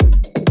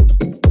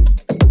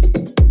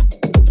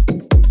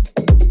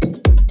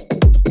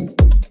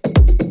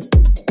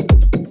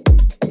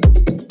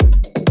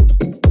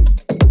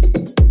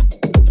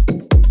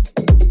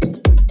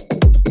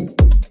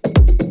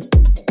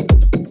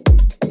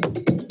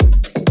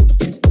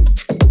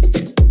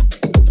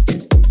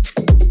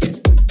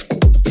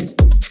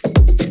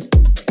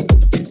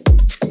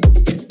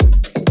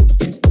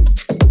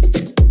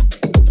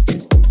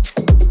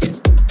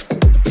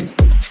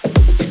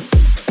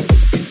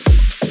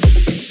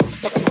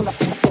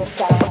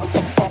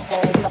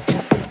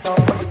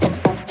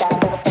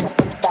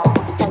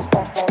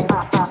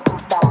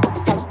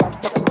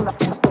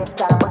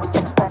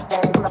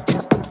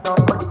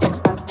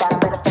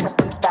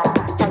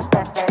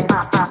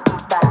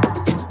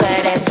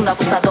una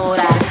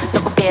abusadora,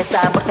 no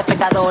confiesa porque es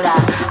pecadora.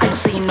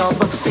 Alucino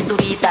con su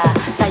cinturita,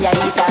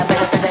 calladita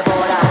pero te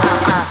devora.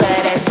 Tú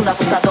eres una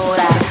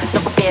abusadora,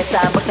 no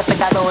confiesa porque es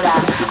pecadora.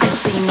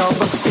 Alucino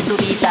con su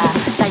cinturita,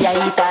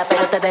 calladita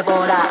pero te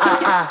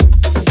devora.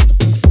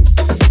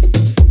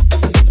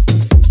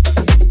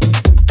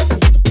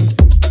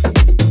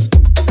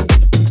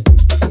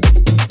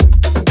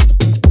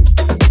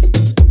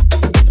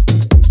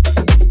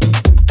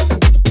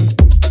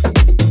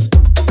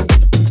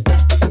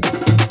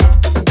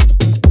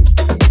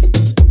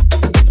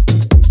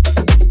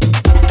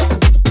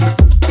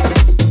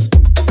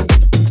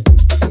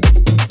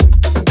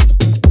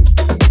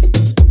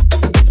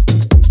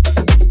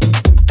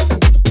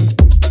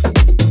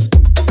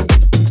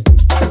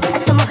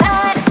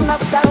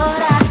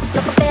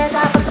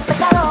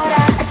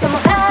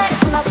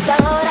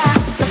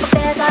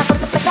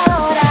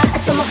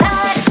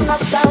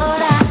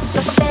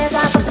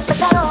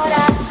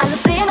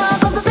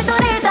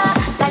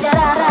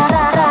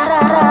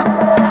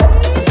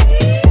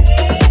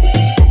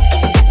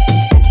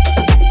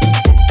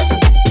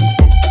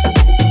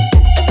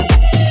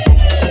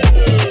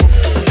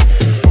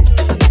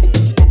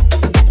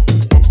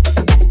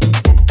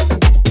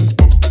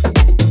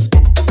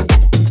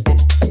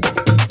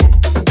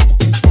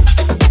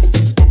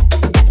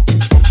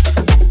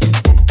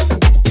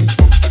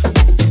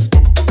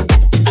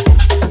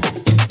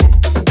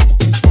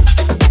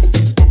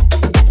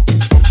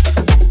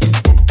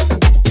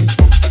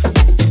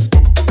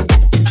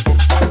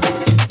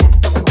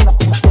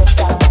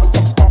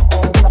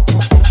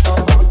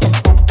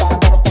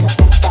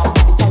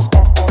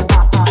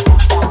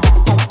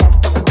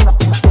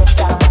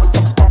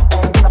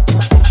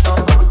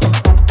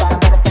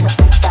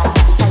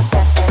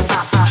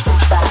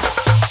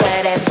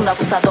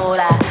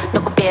 Abusadora,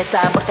 no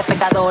confiesa porque es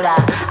pecadora.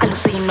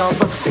 Alucino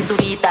con su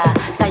cinturita,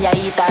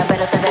 calladita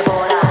pero te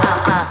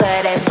devora. Tú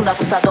eres una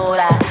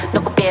abusadora,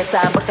 no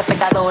confiesa porque es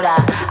pecadora.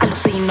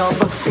 Alucino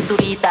con su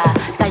cinturita,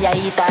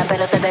 calladita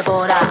pero te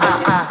devora.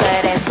 Tú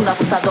eres una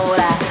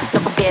abusadora, no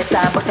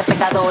confiesa porque es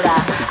pecadora.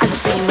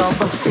 Alucino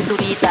con su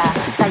cinturita,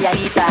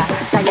 calladita,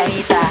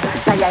 calladita,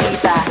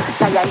 calladita,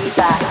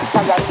 calladita,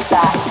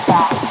 calladita,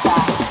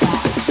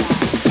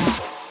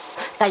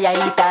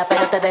 calladita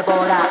pero te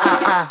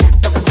devora.